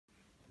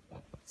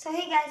So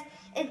hey guys,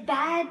 it's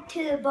Bad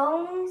to the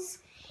Bones,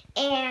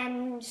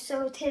 and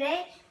so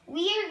today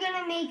we are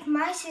gonna make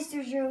my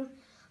sister's room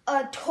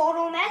a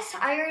total mess.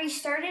 I already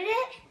started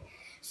it,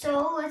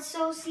 so let's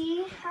go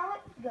see how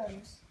it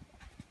goes.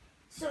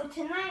 So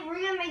tonight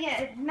we're gonna make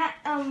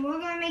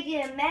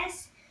it a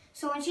mess.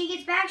 So when she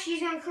gets back,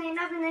 she's gonna clean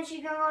up and then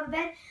she's gonna go to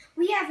bed.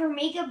 We have her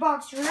makeup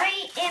box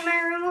right in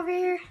my room over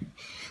here.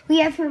 We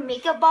have her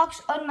makeup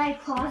box on my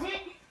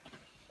closet,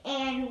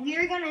 and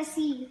we're gonna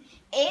see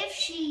if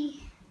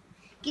she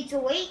gets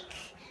awake.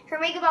 Her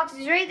makeup box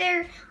is right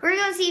there. We're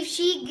gonna see if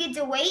she gets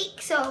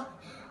awake. So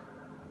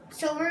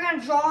we're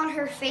gonna draw on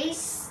her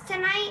face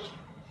tonight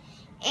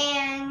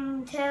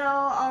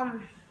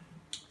until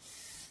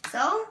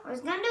so we're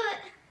just gonna do it.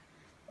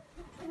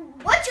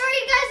 What are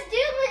you guys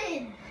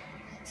doing?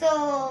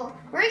 So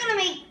we're gonna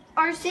make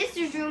our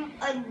sister's room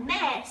a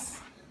mess.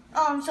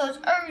 So it's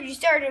already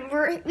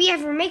started. We have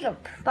her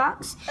makeup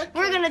box. Okay.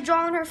 We're gonna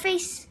draw on her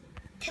face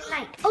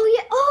tonight. Oh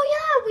yeah,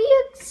 we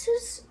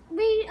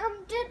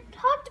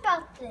talked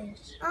about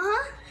this.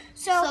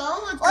 So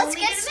let's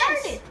get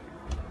started.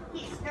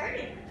 Get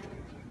started.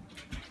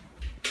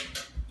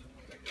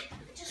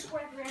 Just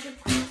grab random.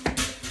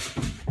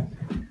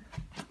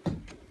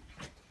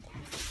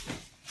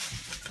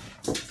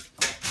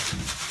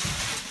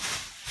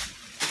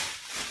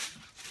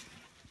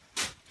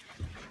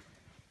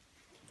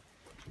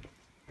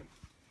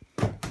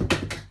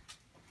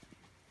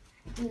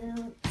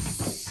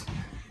 Boots.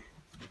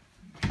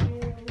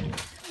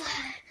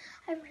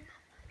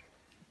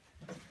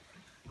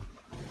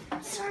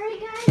 Sorry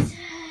guys,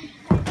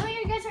 I know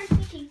you guys are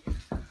thinking,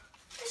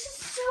 this is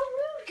so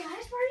rude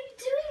guys, why are you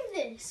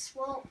doing this?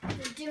 Well,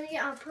 we're doing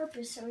it on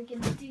purpose so we can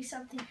do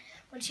something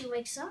when she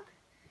wakes up.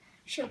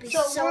 She'll be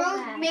so we'll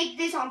mad. Make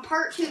this on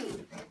part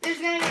 2. There's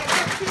going to be a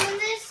part 2 in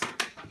this.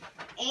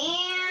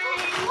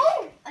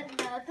 And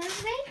another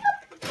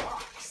makeup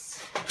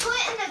box. Put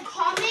in the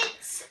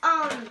comments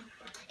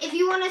if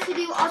you want us to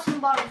do awesome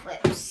bottle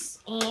flips.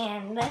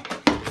 And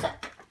so,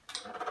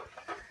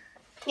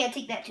 yeah,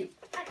 take that too.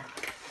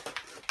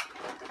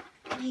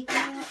 We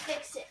gotta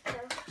fix it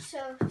though,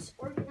 so it's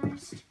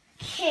organized.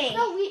 Okay.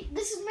 No,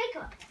 this is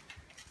makeup.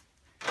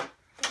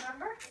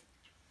 Remember?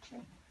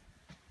 Okay.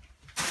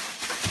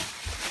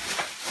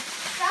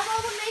 Grab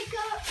all the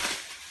makeup.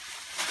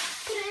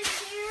 Put it in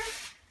here.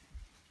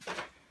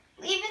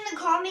 Leave in the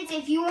comments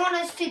if you want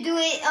us to do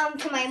it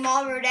to my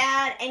mom or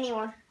dad,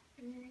 anyone.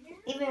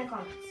 Leave in the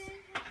comments.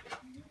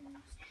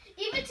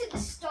 Even to the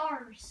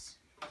stars.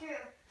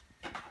 True.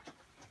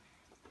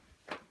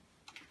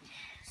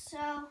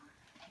 So,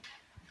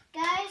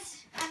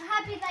 guys, I'm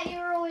happy that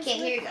you're always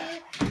here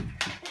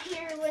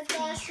with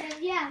us, and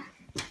yeah,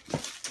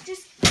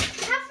 just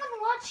have fun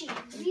watching.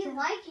 We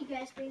like you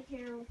guys being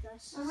here with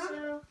us.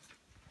 So,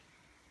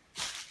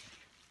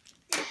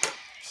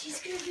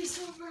 she's gonna be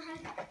so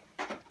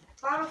mad.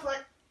 Bottle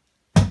flip.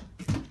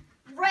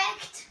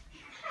 Wrecked.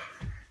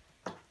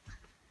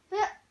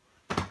 Yeah,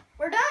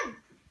 we're done.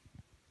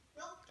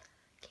 Nope.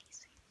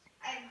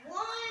 I have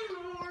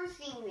one more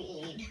thing we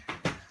need.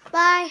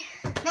 Bye.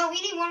 No,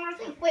 we need one more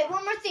thing. Wait,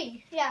 one more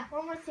thing. Yeah,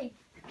 one more thing.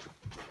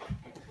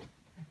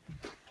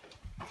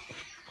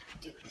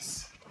 Do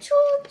this.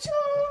 Choo-choo.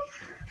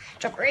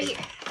 Drop right here.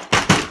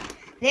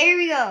 There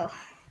we go.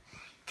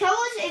 Tell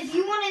us if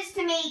you want us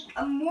to make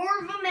more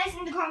of a mess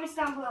in the comments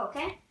down below,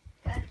 okay?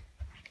 Good.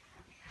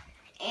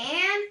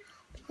 And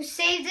we'll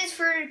save this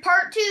for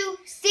part 2.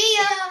 See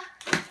ya!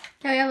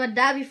 Can we have a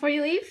dab before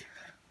you leave?